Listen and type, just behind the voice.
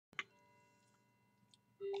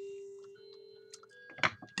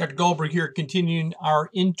Dr. Gullberg here, continuing our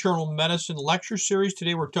internal medicine lecture series.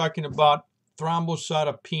 Today we're talking about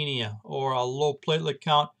thrombocytopenia, or a low platelet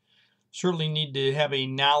count. Certainly need to have a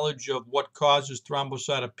knowledge of what causes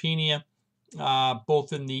thrombocytopenia,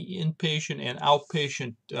 both in the inpatient and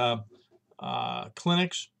outpatient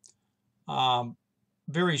clinics.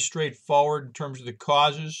 Very straightforward in terms of the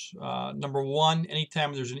causes. Number one,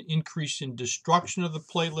 anytime there's an increase in destruction of the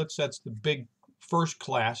platelets, that's the big first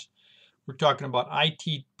class. We're talking about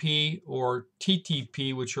ITP or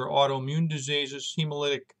TTP, which are autoimmune diseases,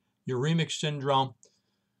 hemolytic uremic syndrome,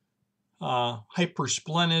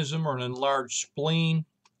 hypersplenism or an enlarged spleen,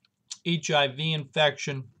 HIV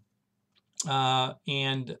infection,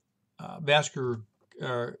 and collagen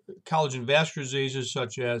vascular diseases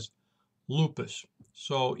such as lupus.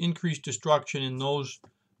 So increased destruction in those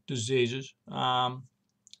diseases.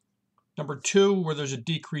 Number two, where there's a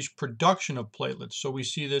decreased production of platelets. So we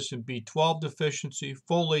see this in B12 deficiency,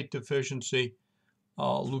 folate deficiency,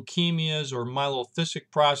 leukemias or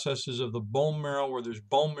myelocytic processes of the bone marrow where there's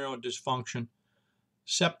bone marrow dysfunction,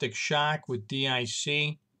 septic shock with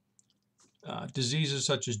DIC, diseases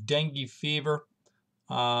such as dengue fever,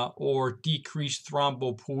 or decreased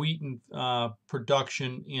thrombopoietin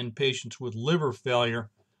production in patients with liver failure.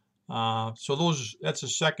 That's a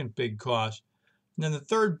second big cause. And then the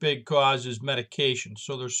third big cause is medication.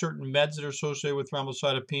 So there's certain meds that are associated with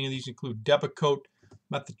thrombocytopenia. These include Depakote,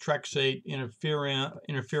 methotrexate, interferon,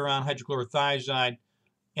 hydrochlorothiazide,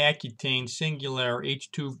 Accutane, Singulair,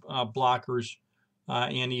 H2 blockers,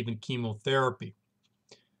 and even chemotherapy.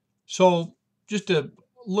 So just a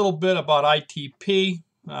little bit about ITP.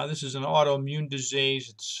 This is an autoimmune disease.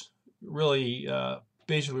 It's really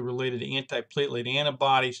basically related to antiplatelet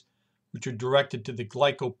antibodies, which are directed to the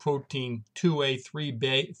glycoprotein 2A,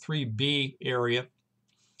 3B area.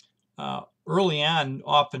 Early on,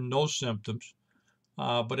 often no symptoms,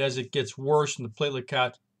 but as it gets worse and the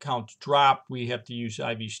platelet counts drop, we have to use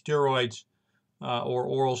IV steroids or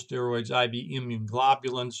oral steroids, IV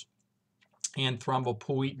immunoglobulins, and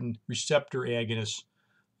thrombopoietin receptor agonists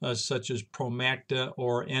such as Promacta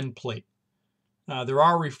or Nplate. There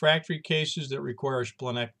are refractory cases that require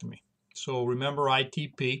splenectomy. So remember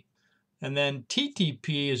ITP. And then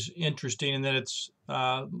TTP is interesting in that it's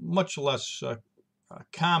much less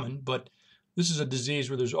common, but this is a disease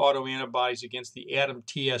where there's autoantibodies against the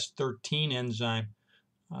ADAMTS13 enzyme.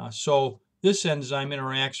 So this enzyme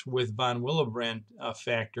interacts with von Willebrand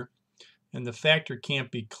factor, and the factor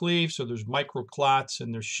can't be cleaved, so there's microclots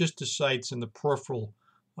and there's schistocytes in the peripheral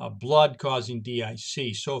blood causing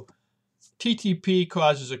DIC. So TTP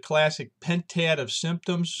causes a classic pentad of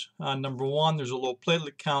symptoms. Number one, there's a low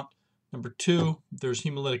platelet count. Number two, there's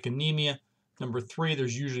hemolytic anemia. Number three,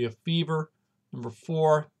 there's usually a fever. Number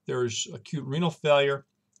four, there's acute renal failure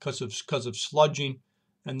because of sludging.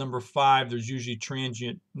 And number five, there's usually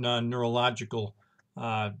transient neurological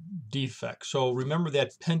defects. So remember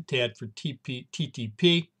that pentad for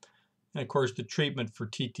TTP. And of course, the treatment for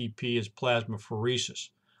TTP is plasmapheresis.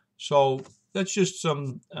 So that's just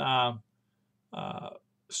some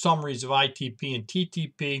summaries of ITP and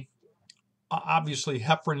TTP. Obviously,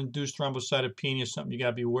 heparin-induced thrombocytopenia is something you got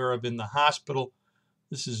to be aware of in the hospital.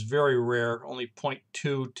 This is very rare, only 0.2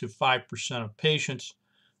 to 5% of patients.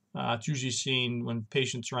 It's usually seen when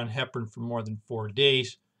patients are on heparin for more than 4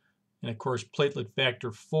 days. And of course, platelet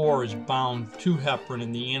factor 4 is bound to heparin,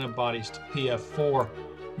 and the antibodies to PF4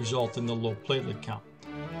 result in the low platelet count.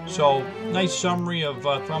 So, nice summary of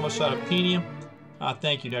thrombocytopenia.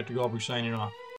 Thank you, Dr. Gullberg, signing off.